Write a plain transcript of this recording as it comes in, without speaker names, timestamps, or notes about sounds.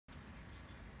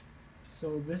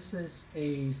So this is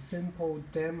a simple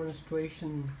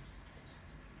demonstration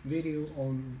video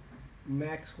on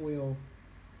Maxwell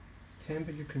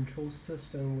temperature control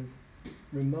system with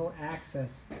remote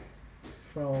access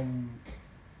from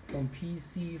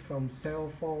PC, from cell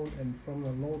phone, and from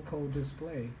the local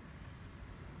display.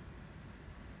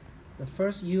 The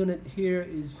first unit here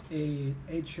is a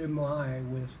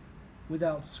HMI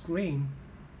without screen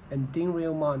and DIN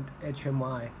rail mount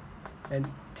HMI,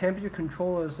 and temperature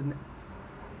controllers and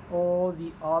all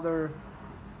the other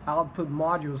output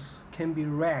modules can be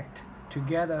racked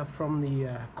together from the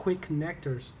quick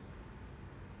connectors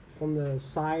from the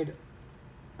side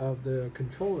of the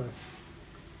controller.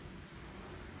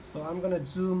 So I'm gonna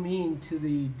zoom in to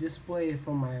the display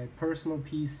from my personal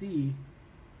PC,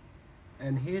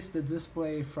 and here's the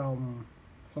display from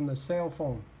the cell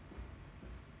phone.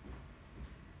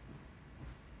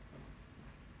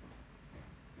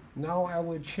 Now I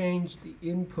will change the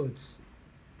inputs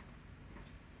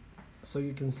so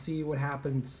you can see what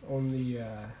happens on the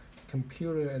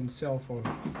computer and cell phone.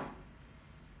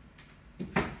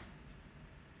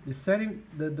 The setting,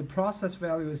 the process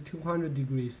value is 200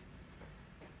 degrees.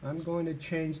 I'm going to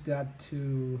change that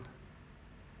to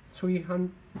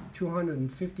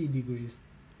 250 degrees.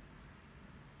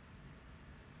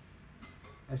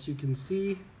 As you can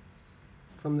see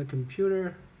from the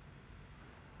computer,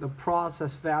 the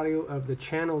process value of the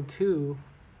channel 2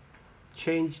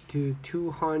 changed to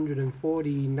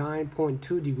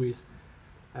 249.2 degrees,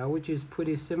 which is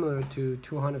pretty similar to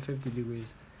 250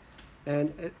 degrees.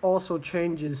 And it also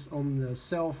changes on the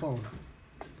cell phone.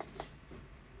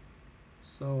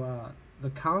 So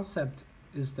the concept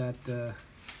is that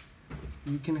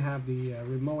you can have the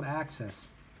remote access.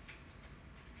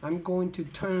 I'm going to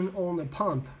turn on the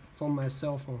pump from my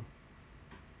cell phone.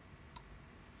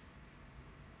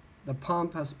 The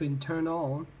pump has been turned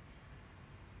on,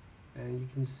 and you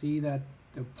can see that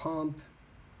the pump,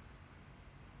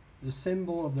 the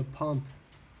symbol of the pump,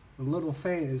 the little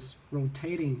fan is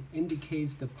rotating,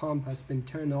 indicates the pump has been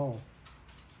turned on.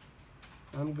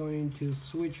 I'm going to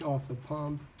switch off the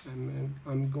pump, and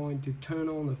I'm going to turn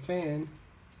on the fan.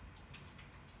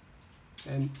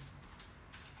 And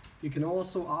you can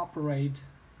also operate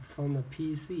from the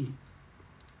PC.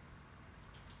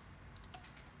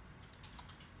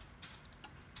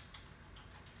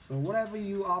 So whatever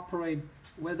you operate,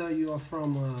 whether you are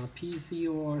from a PC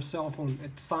or cell phone,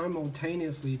 it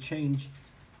simultaneously change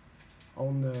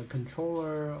on the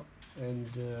controller, and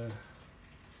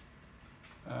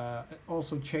it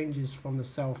also changes from the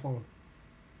cell phone.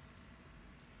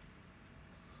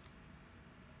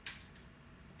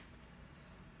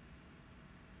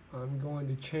 I'm going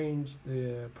to change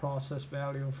the process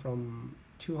value from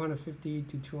 250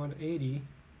 to 280,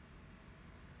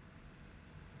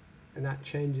 and that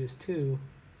changes too,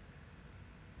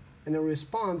 and the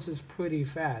response is pretty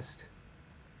fast.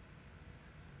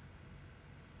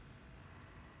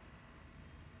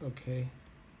 Okay.